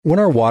When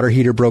our water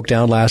heater broke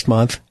down last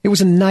month, it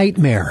was a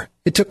nightmare.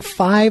 It took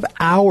 5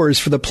 hours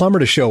for the plumber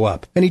to show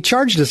up, and he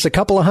charged us a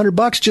couple of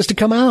 $100 just to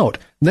come out.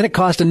 Then it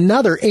cost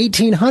another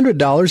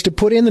 $1,800 to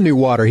put in the new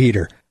water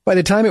heater. By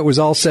the time it was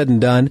all said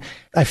and done,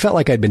 I felt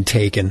like I'd been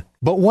taken.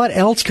 But what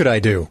else could I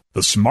do?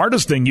 The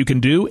smartest thing you can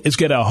do is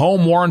get a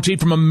home warranty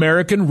from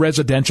American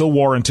Residential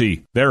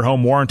Warranty. Their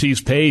home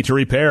warranties pay to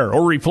repair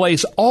or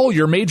replace all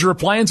your major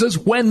appliances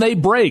when they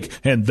break,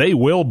 and they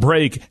will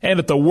break, and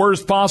at the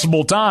worst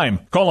possible time.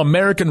 Call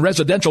American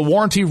Residential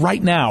Warranty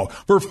right now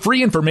for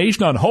free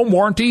information on home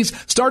warranties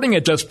starting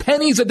at just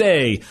pennies a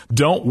day.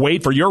 Don't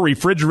wait for your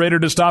refrigerator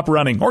to stop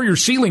running or your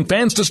ceiling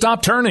fans to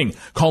stop turning.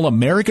 Call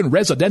American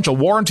Residential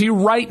Warranty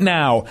right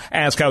now.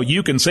 Ask how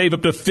you can save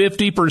up to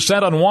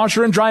 50% on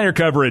washer and dryer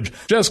coverage.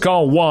 Just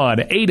call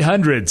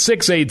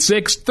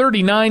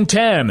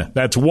 1-800-686-3910.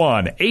 That's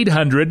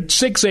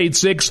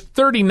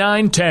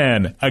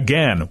 1-800-686-3910.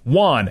 Again,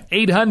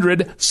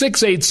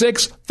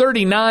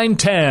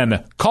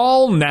 1-800-686-3910.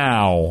 Call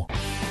now.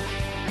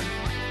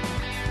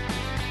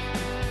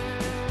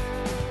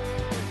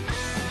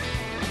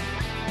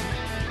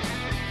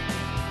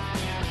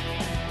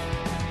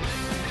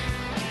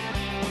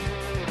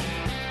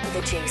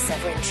 The Jay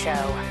Severin Show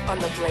on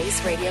the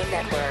Blaze Radio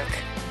Network.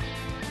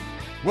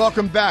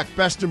 Welcome back,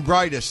 best and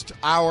brightest.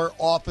 Our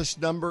office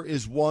number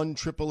is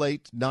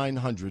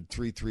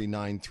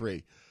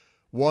 1-888-900-3393.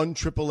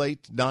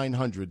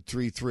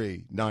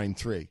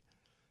 1-888-900-3393.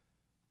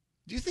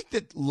 Do you think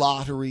that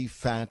lottery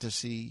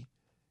fantasy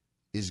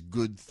is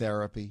good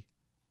therapy?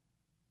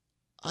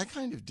 I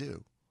kind of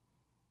do.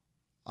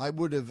 I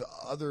would have,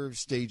 other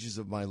stages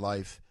of my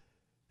life,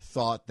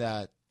 thought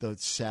that the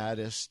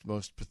saddest,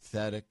 most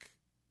pathetic,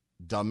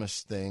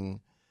 dumbest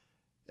thing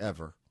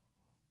ever.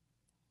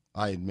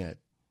 I admit.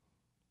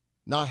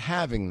 Not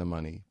having the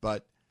money,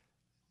 but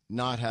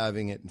not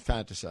having it and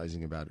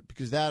fantasizing about it.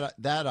 Because that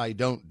I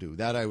don't do.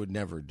 That I would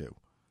never do.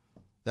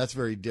 That's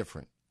very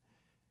different.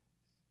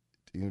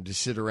 You know, to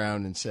sit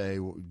around and say,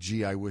 well,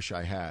 gee, I wish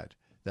I had.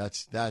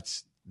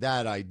 That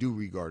I do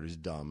regard as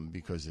dumb,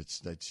 because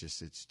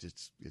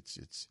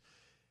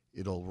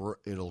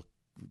it'll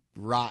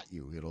rot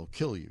you. It'll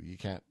kill you. You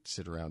can't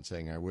sit around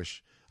saying, I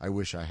wish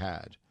I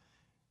had.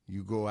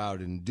 You go out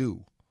and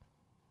do.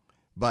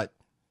 But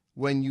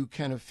when you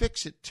kind of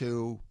fix it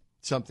to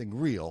something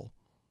real,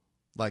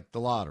 like the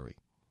lottery.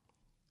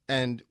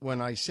 And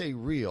when I say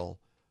real,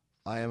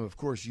 I am, of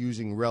course,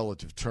 using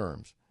relative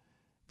terms,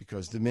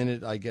 because the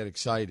minute I get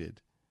excited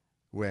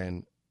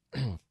when,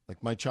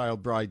 like, my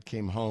child bride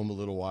came home a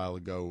little while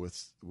ago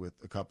with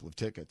a couple of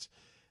tickets,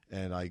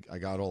 and I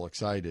got all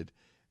excited,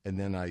 and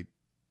then I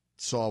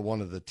saw one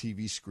of the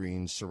TV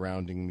screens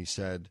surrounding me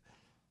said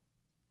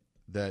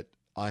that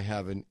I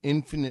have an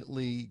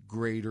infinitely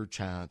greater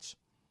chance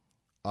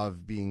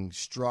of being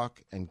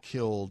struck and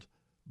killed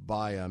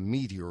by a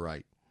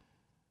meteorite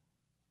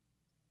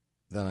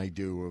than I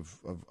do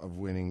of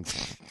winning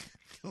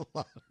the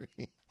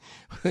lottery,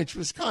 which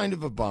was kind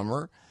of a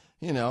bummer.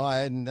 You know,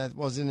 that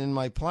wasn't in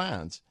my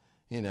plans.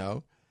 You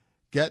know,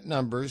 get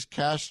numbers,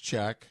 cash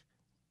check,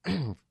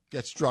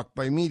 get struck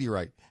by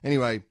meteorite.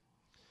 Anyway,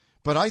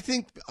 but I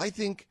think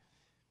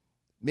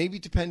maybe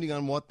depending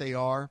on what they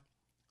are,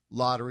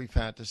 lottery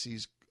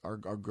fantasies are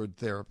good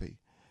therapy.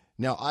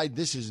 Now,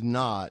 this is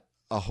not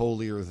a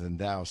holier than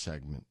thou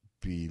segment.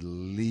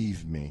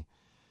 Believe me,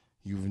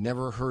 you've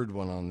never heard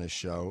one on this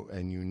show,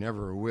 and you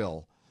never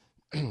will.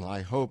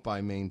 I hope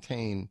I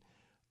maintain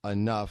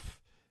enough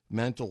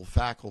mental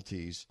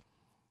faculties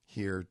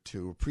here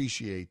to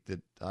appreciate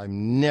that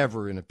I'm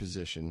never in a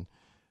position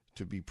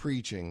to be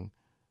preaching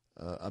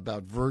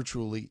about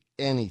virtually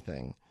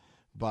anything,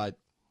 but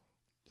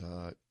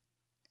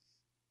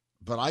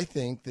I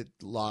think that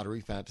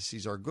lottery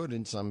fantasies are good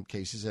in some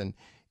cases, and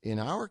in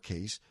our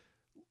case,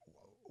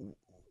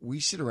 I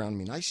sit around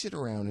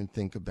and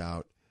think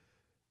about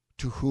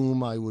to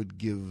whom I would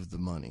give the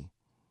money.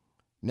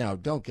 Now,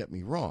 don't get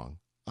me wrong.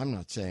 I'm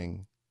not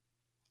saying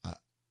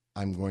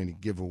I'm going to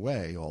give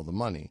away all the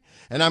money.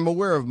 And I'm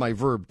aware of my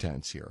verb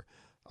tense here.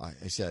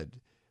 I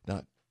said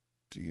not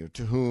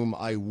to whom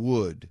I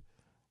would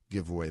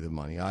give away the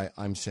money.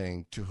 I'm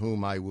saying to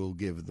whom I will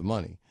give the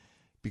money,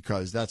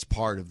 because that's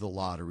part of the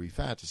lottery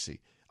fantasy.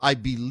 I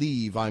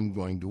believe I'm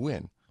going to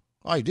win.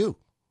 I do.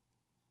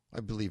 I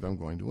believe I'm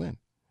going to win.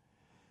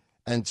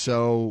 And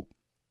so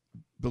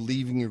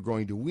believing you're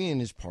going to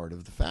win is part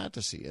of the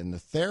fantasy. And the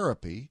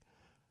therapy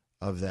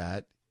of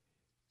that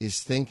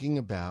is think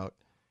about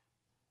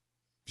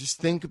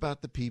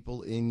the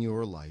people in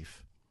your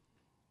life.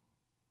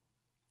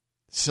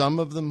 Some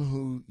of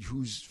them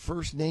whose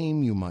first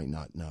name you might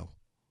not know,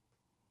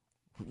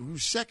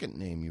 whose second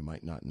name you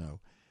might not know,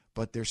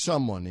 but they're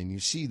someone and you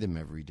see them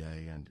every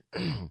day, and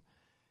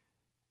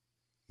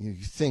you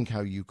think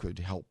how you could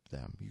help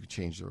them, you could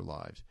change their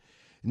lives.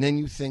 And then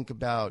you think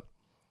about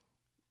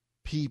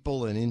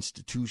people and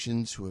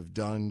institutions who have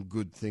done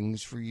good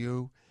things for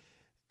you.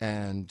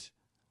 And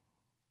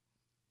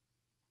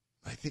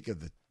I think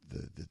of the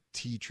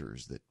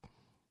teachers that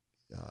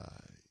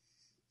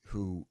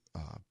who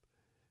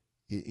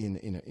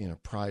in a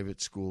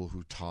private school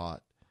who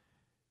taught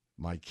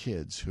my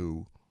kids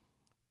who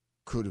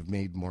could have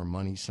made more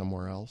money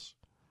somewhere else,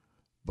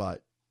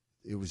 but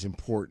it was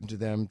important to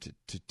them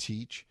to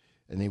teach,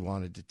 and they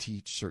wanted to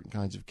teach certain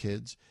kinds of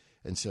kids,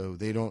 and so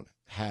they don't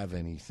have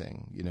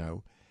anything,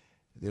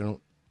 They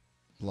don't.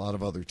 A lot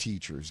of other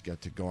teachers get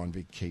to go on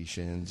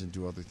vacations and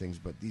do other things,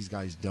 but these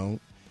guys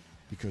don't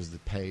because the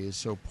pay is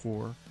so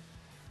poor.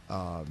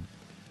 Can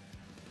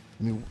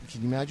you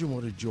imagine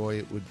what a joy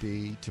it would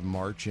be to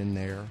march in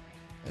there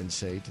and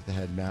say to the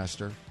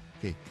headmaster,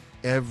 okay,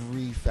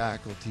 every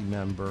faculty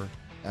member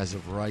as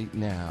of right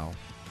now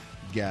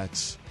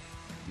gets,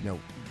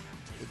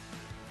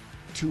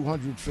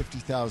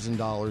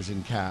 $250,000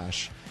 in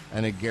cash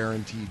and a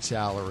guaranteed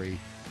salary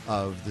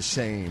of the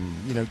same,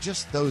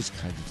 just those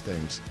kinds of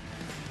things.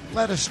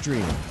 Let us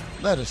dream.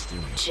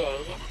 Jay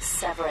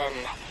Severin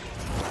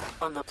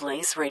on the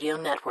Blaze Radio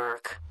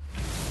Network.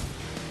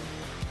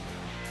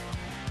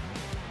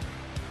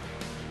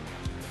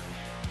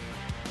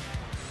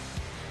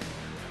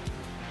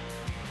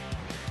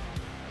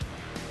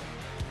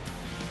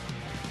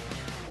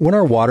 When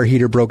our water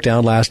heater broke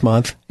down last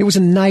month, it was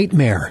a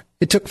nightmare.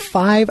 It took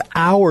 5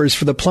 hours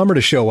for the plumber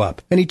to show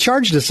up, and he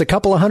charged us a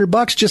couple of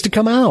 $100 just to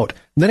come out.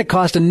 And then it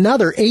cost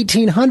another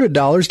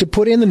 $1,800 to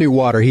put in the new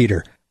water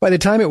heater. By the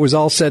time it was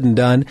all said and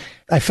done,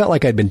 I felt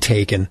like I'd been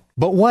taken.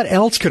 But what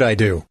else could I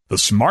do? The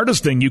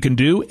smartest thing you can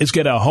do is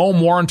get a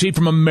home warranty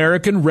from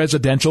American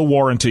Residential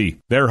Warranty.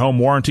 Their home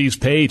warranties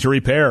pay to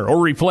repair or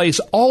replace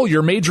all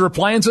your major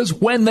appliances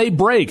when they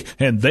break,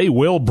 and they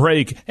will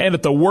break, and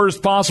at the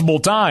worst possible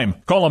time.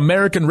 Call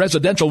American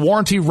Residential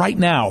Warranty right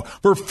now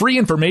for free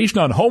information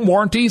on home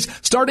warranties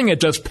starting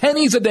at just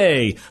pennies a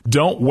day.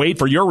 Don't wait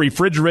for your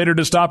refrigerator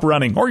to stop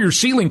running or your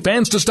ceiling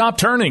fans to stop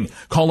turning.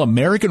 Call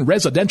American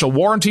Residential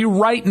Warranty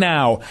right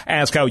now.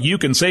 Ask how you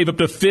can save up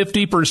to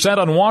 50%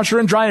 on washer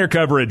and dryer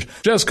coverage.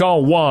 Just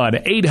call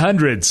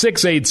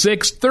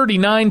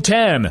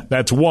 1-800-686-3910.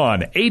 That's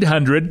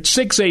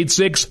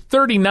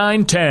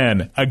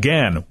 1-800-686-3910.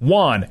 Again,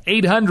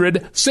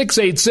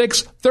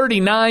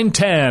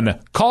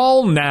 1-800-686-3910.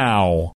 Call now.